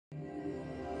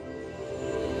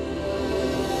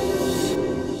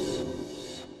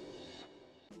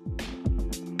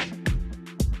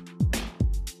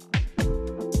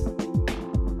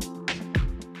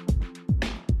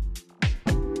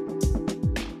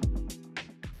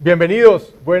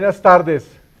Bienvenidos, buenas tardes.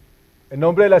 En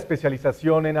nombre de la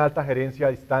especialización en alta gerencia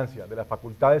a distancia de la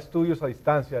Facultad de Estudios a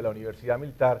Distancia de la Universidad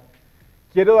Militar,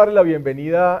 quiero darle la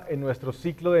bienvenida en nuestro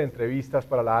ciclo de entrevistas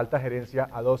para la alta gerencia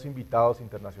a dos invitados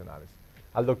internacionales,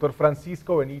 al doctor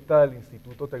Francisco Benita del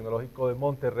Instituto Tecnológico de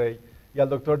Monterrey y al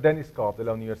doctor Kopf de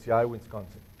la Universidad de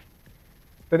Wisconsing.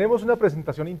 Tenemos una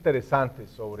presentación interesante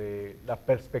sobre la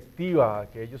perspectiva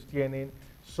que ellos tienen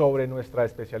sobre nuestra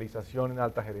especialización en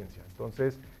alta gerencia.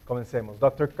 Entonces, comencemos.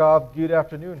 Dr. Kopf, good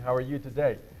afternoon. How are you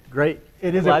today? Great.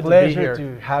 It is a pleasure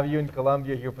to have you in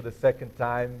Colombia here for the second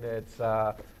time. It's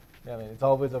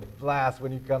always a blast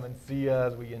when you come and see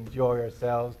us. We enjoy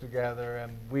ourselves together,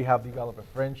 and we have developed a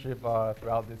friendship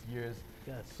throughout these years.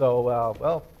 Yes. So,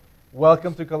 well,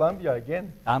 welcome to Colombia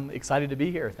again. I'm excited to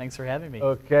be here. Thanks for having me.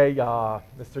 Okay,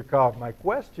 Mr. Kopf, my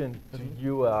question to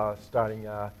you starting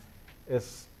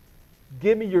is,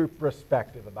 give me your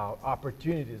perspective about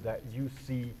opportunities that you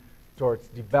see towards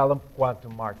developed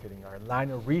quantum marketing, our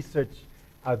line of research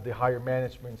at the higher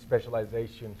management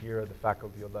specialization here at the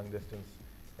Faculty of Long Distance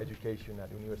Education at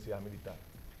Universidad Militar.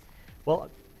 Well,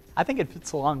 I think it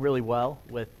fits along really well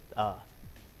with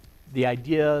the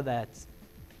idea that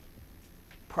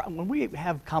when we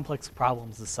have complex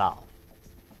problems to solve,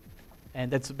 and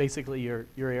that's basically your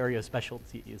area of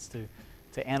specialty, is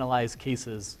to analyze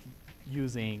cases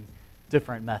using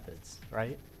different methods,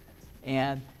 right?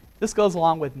 And this goes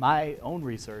along with my own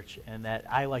research in that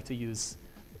I like to use,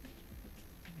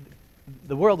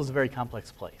 the world is a very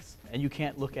complex place, and you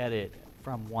can't look at it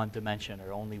from one dimension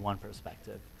or only one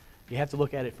perspective. You have to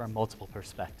look at it from multiple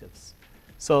perspectives.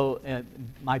 So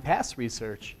my past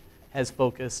research has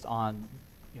focused on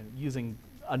using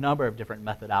a number of different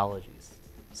methodologies.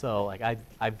 So like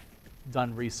I've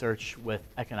done research with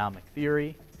economic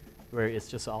theory, where it's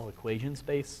just all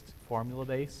equations-based,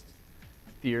 formula-based,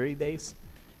 theory-based.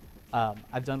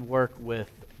 I've done work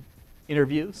with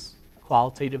interviews,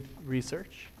 qualitative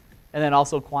research, and then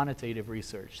also quantitative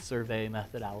research, survey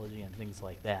methodology, and things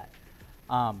like that.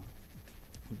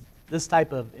 This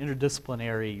type of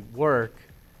interdisciplinary work,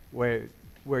 where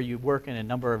you work in a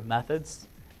number of methods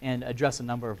and address a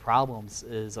number of problems,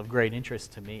 is of great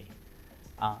interest to me.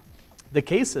 The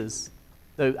cases,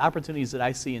 the opportunities that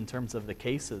I see in terms of the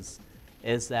cases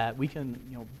is that we can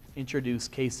introduce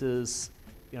cases,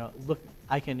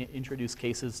 I can introduce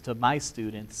cases to my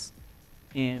students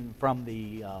from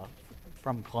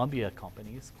Colombian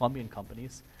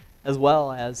companies, as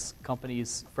well as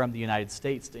companies from the United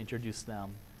States to introduce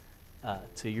them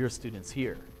to your students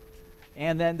here.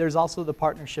 And then there's also the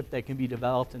partnership that can be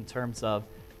developed in terms of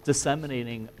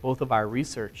disseminating both of our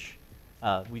research.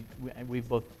 We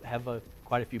both have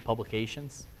quite a few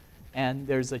publications, and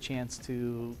there's a chance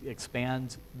to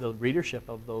expand the readership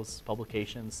of those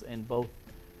publications in both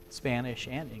Spanish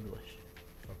and English.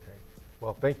 Okay.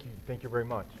 Well, thank you very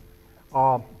much.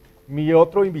 Mi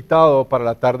otro invitado para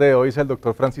la tarde de hoy es el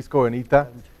doctor Francisco Benita,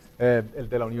 el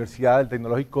de la Universidad del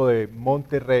Tecnológico de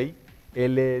Monterrey.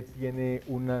 Él tiene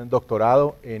un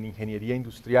doctorado en ingeniería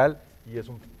industrial y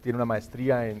tiene una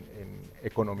maestría en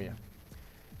economía.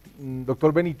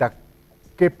 Doctor Benita,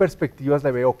 ¿qué perspectivas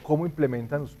le veo? ¿Cómo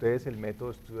implementan ustedes el método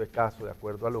de estudio de caso de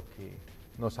acuerdo a lo que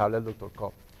nos habla el doctor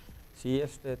Kopf? Sí,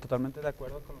 totalmente de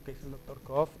acuerdo con lo que dice el doctor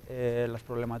Kopf. Las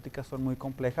problemáticas son muy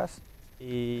complejas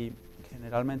y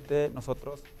generalmente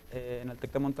nosotros en el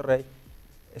TEC de Monterrey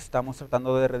estamos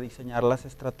tratando de rediseñar las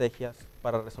estrategias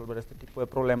para resolver este tipo de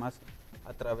problemas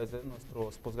a través de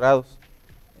nuestros posgrados.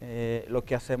 Lo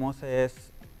que hacemos es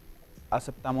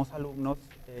aceptamos alumnos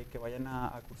que vayan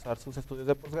a cursar sus estudios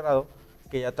de posgrado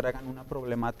que ya traigan una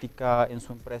problemática en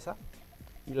su empresa,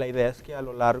 y la idea es que a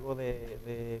lo largo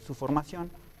de su formación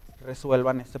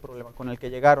resuelvan este problema con el que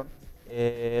llegaron.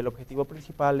 El objetivo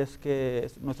principal es que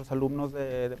nuestros alumnos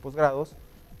de posgrados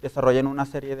desarrollen una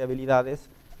serie de habilidades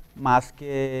más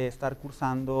que estar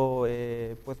cursando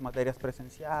pues materias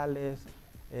presenciales,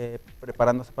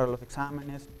 preparándose para los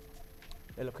exámenes.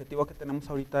 El objetivo que tenemos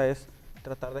ahorita es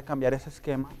tratar de cambiar ese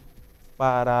esquema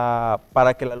para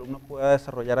que el alumno pueda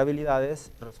desarrollar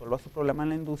habilidades, resuelva su problema en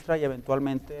la industria y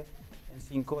eventualmente en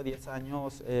 5 o 10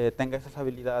 años tenga esas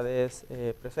habilidades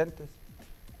presentes.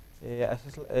 Esa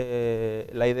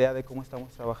es la idea de cómo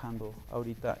estamos trabajando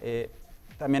ahorita.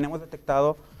 También hemos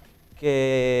detectado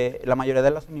que la mayoría de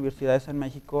las universidades en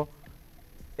México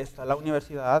está la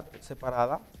universidad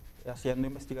separada, haciendo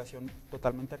investigación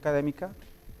totalmente académica.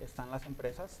 Están las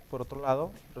empresas, por otro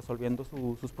lado, resolviendo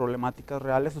sus problemáticas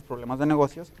reales, sus problemas de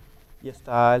negocios, y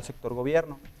está el sector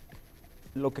gobierno.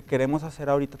 Lo que queremos hacer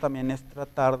ahorita también es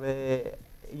tratar de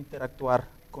interactuar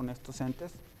con estos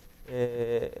entes,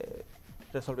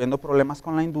 resolviendo problemas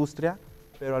con la industria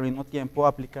pero al mismo tiempo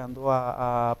aplicando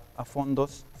a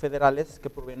fondos federales que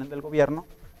provienen del gobierno,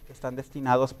 que están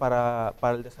destinados para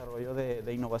el desarrollo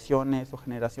de innovaciones o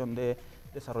generación de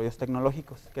desarrollos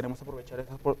tecnológicos. Queremos aprovechar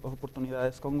esas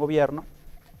oportunidades con gobierno,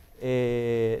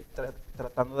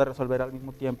 tratando de resolver al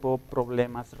mismo tiempo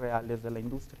problemas reales de la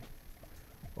industria.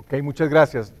 Ok, muchas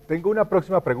gracias. Tengo una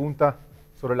próxima pregunta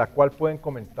sobre la cual pueden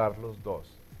comentar los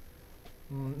dos.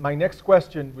 My next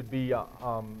question would be,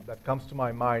 that comes to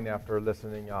my mind after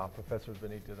listening Professor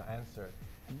Benita's answer.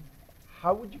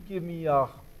 How would you give me,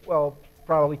 well,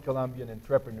 probably Colombian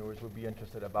entrepreneurs would be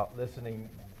interested about listening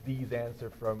these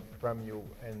answers from you,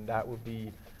 and that would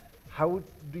be, how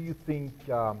do you think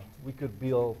we could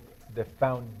build the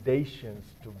foundations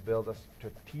to build a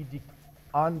strategic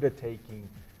undertaking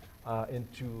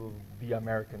into the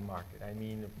American market? I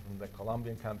mean, from the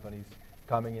Colombian companies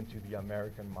coming into the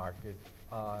American market,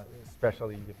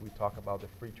 especially if we talk about the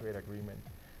free trade agreement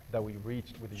that we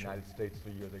reached with the United States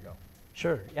 3 years ago.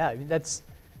 Sure, yeah, I mean,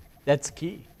 that's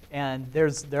key. And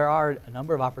there are a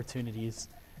number of opportunities.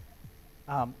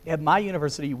 At my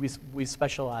university, we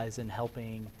specialize in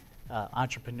helping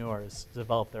entrepreneurs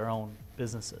develop their own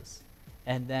businesses.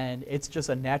 And then it's just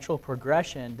a natural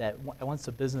progression that once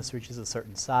a business reaches a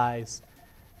certain size,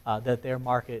 that their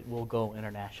market will go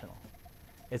international.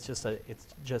 It's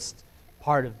just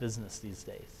part of business these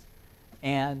days.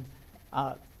 And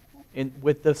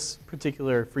with this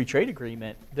particular free trade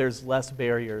agreement, there's less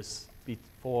barriers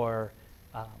for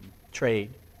trade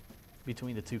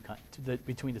between the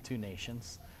two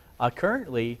nations.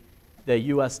 Currently, the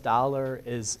U.S. dollar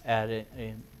is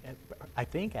I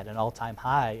think at an all-time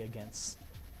high against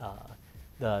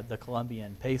the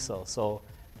Colombian peso. So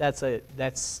that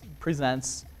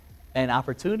presents an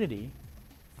opportunity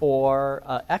for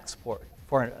export,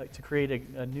 to create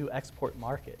a new export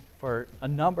market for a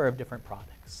number of different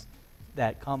products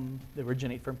that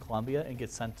originate from Colombia and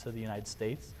get sent to the United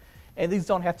States. And these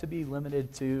don't have to be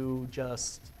limited to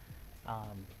just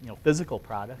physical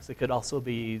products. It could also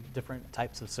be different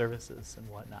types of services and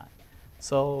whatnot.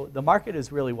 So the market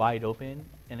is really wide open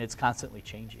and it's constantly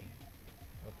changing.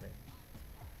 Okay.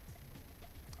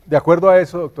 De acuerdo a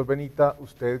eso, doctor Benita,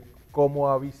 ¿usted cómo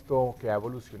ha visto que ha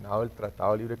evolucionado el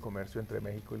Tratado de Libre Comercio entre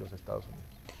México y los Estados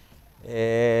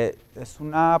Unidos? Es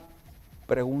una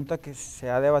pregunta que se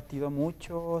ha debatido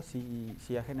mucho,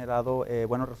 si ha generado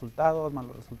buenos resultados,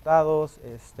 malos resultados,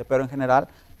 pero en general,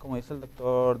 como dice el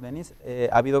doctor Denis,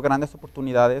 ha habido grandes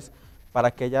oportunidades para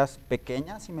aquellas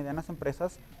pequeñas y medianas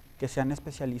empresas que se han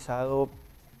especializado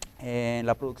en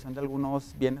la producción de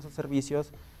algunos bienes o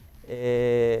servicios,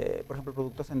 por ejemplo,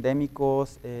 productos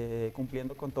endémicos,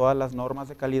 cumpliendo con todas las normas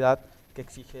de calidad que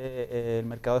exige el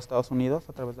mercado de Estados Unidos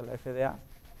a través de la FDA.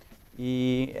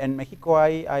 Y en México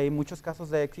hay muchos casos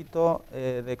de éxito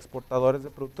de exportadores de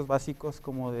productos básicos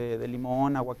como de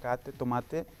limón, aguacate,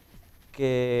 tomate,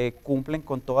 que cumplen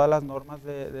con todas las normas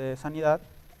de sanidad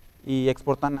y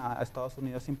exportan a Estados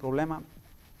Unidos sin problema.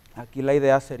 Aquí la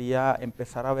idea sería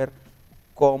empezar a ver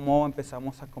cómo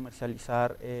empezamos a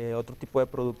comercializar otro tipo de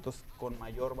productos con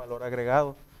mayor valor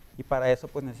agregado, y para eso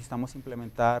pues necesitamos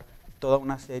implementar toda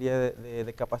una serie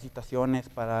de capacitaciones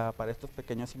para estos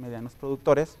pequeños y medianos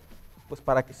productores, pues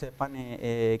para que sepan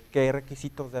qué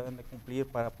requisitos deben de cumplir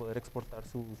para poder exportar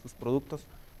sus productos.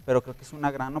 Pero creo que es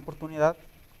una gran oportunidad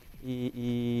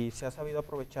y se ha sabido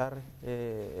aprovechar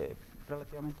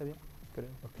relativamente bien, creo.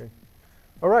 Okay.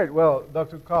 All right, well,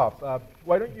 Dr. Kopf,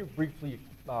 why don't you briefly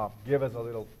give us a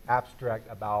little abstract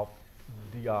about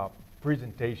the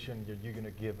presentation that you're going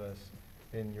to give us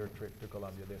in your trip to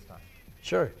Colombia this time?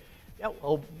 Sure. Yeah,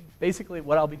 well, basically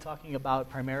what I'll be talking about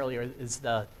primarily is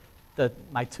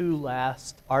my two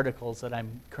last articles that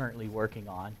I'm currently working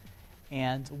on.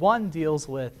 And one deals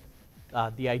with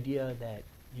the idea that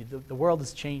the world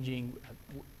is changing.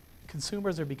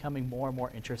 Consumers are becoming more and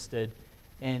more interested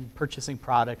in purchasing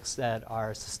products that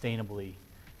are sustainably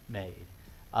made,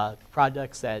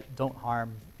 products that don't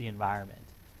harm the environment.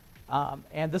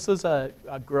 And this is a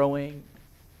growing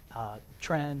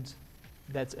trend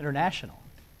that's international,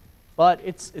 but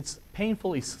it's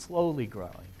painfully slowly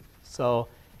growing. So,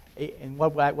 and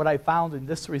what I found in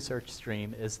this research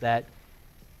stream is that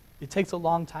it takes a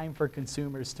long time for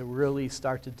consumers to really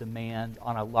start to demand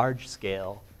on a large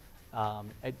scale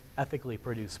ethically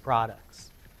produced products.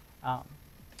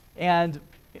 And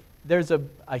there's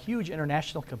a huge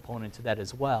international component to that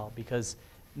as well, because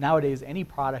nowadays any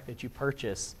product that you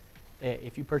purchase,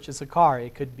 if you purchase a car,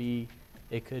 it could be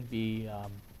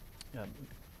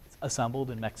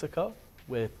assembled in Mexico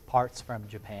with parts from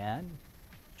Japan,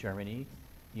 Germany,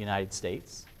 United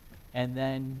States, and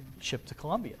then shipped to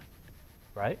Colombia,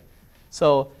 right?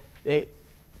 So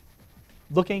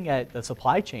looking at the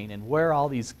supply chain and where all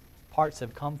these parts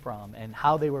have come from and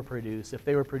how they were produced, if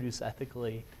they were produced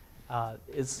ethically,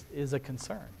 is a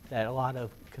concern that a lot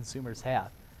of consumers have.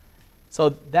 So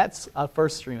that's a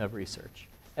first stream of research.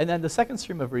 And then the second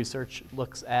stream of research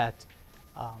looks at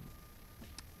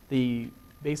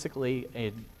basically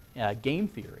a game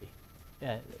theory.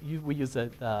 We use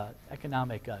the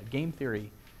economic game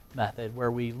theory method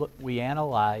where we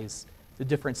analyze the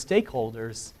different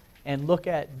stakeholders and look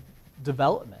at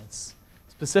developments,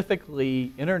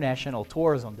 specifically international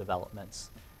tourism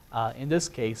developments, in this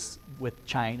case with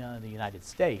China and the United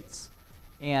States,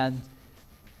 and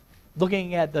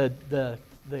looking at the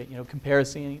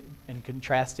comparison and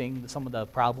contrasting some of the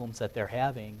problems that they're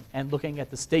having, and looking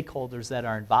at the stakeholders that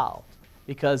are involved,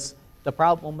 because the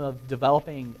problem of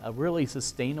developing a really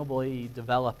sustainably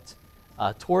developed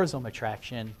tourism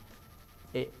attraction,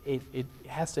 it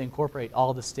has to incorporate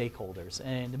all the stakeholders,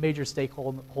 and the major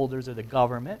stakeholders are the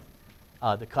government,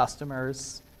 the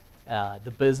customers,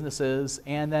 the businesses,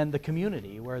 and then the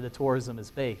community where the tourism is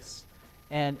based.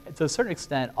 And to a certain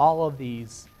extent, all of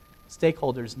these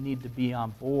stakeholders need to be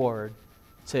on board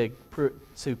to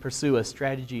pursue a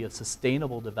strategy of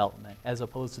sustainable development as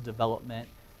opposed to development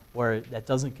that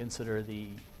doesn't consider the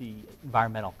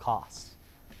environmental costs.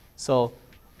 So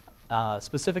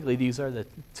specifically, these are the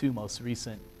two most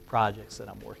recent projects that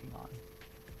I'm working on.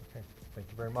 Okay, thank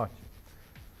you very much.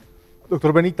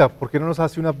 Doctor Benita, ¿por qué no nos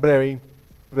hace una breve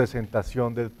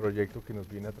presentación del proyecto que nos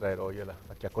viene a traer hoy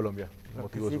aquí a Colombia?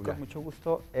 Sí, con mucho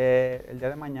gusto. El día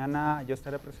de mañana yo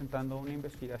estaré presentando una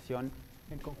investigación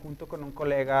en conjunto con un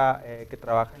colega que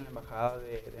trabaja en la Embajada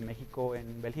de México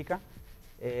en Bélgica.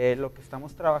 Lo que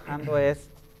estamos trabajando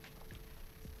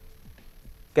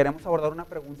queremos abordar una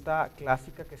pregunta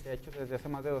clásica que se ha hecho desde hace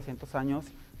más de 200 años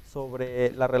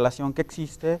sobre la relación que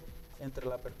existe entre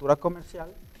la apertura comercial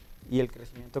y el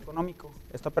crecimiento económico.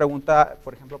 Esta pregunta,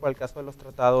 por ejemplo, para el caso de los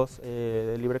tratados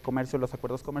de libre comercio, los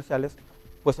acuerdos comerciales,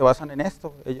 pues se basan en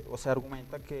esto, o se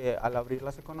argumenta que al abrir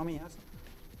las economías,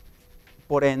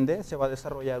 por ende, se va a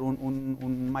desarrollar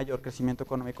un mayor crecimiento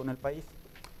económico en el país.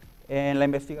 En la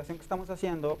investigación que estamos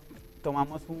haciendo,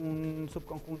 tomamos un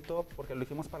subconjunto, porque lo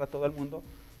hicimos para todo el mundo,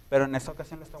 pero en esta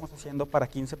ocasión lo estamos haciendo para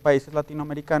 15 países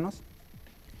latinoamericanos.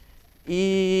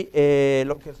 Y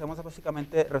lo que hacemos es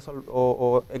básicamente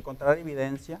encontrar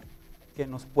evidencia que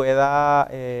nos pueda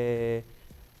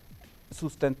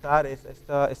sustentar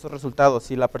estos resultados.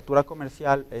 Si la apertura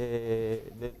comercial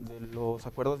de los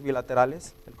acuerdos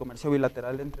bilaterales, el comercio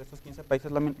bilateral entre estos 15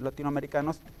 países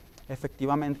latinoamericanos,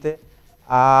 efectivamente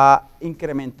ha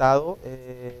incrementado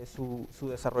su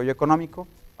desarrollo económico.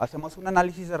 Hacemos un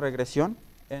análisis de regresión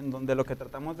en donde lo que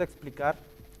tratamos de explicar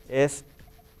es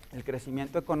el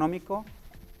crecimiento económico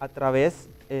a través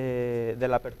de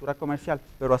la apertura comercial,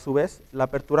 pero a su vez la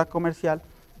apertura comercial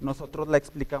nosotros la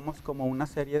explicamos como una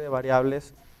serie de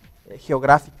variables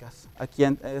geográficas. Aquí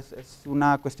es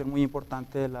una cuestión muy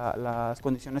importante las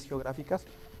condiciones geográficas,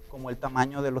 como el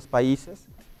tamaño de los países,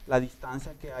 la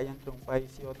distancia que hay entre un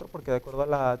país y otro, porque de acuerdo a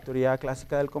la teoría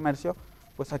clásica del comercio,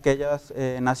 pues aquellas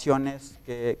naciones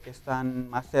que están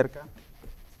más cerca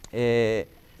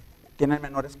tienen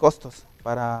menores costos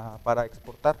para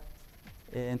exportar.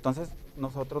 Entonces,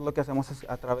 nosotros lo que hacemos es,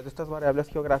 a través de estas variables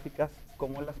geográficas,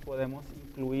 cómo las podemos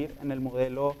incluir en el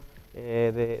modelo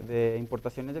de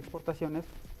importaciones y exportaciones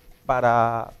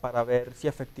para ver si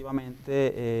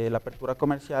efectivamente la apertura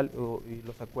comercial y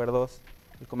los acuerdos,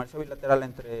 el comercio bilateral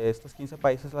entre estos 15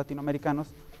 países latinoamericanos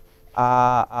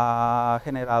ha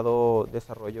generado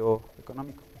desarrollo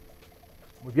económico.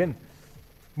 Muy bien.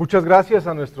 Muchas gracias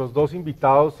a nuestros dos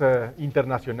invitados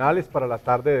internacionales para la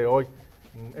tarde de hoy,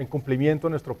 en cumplimiento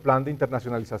de nuestro plan de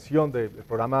internacionalización del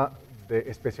programa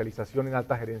de especialización en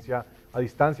alta gerencia a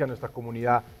distancia a nuestra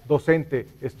comunidad docente,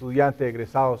 estudiante,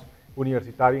 egresados,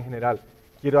 universitaria en general.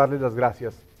 Quiero darles las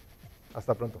gracias.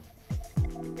 Hasta pronto.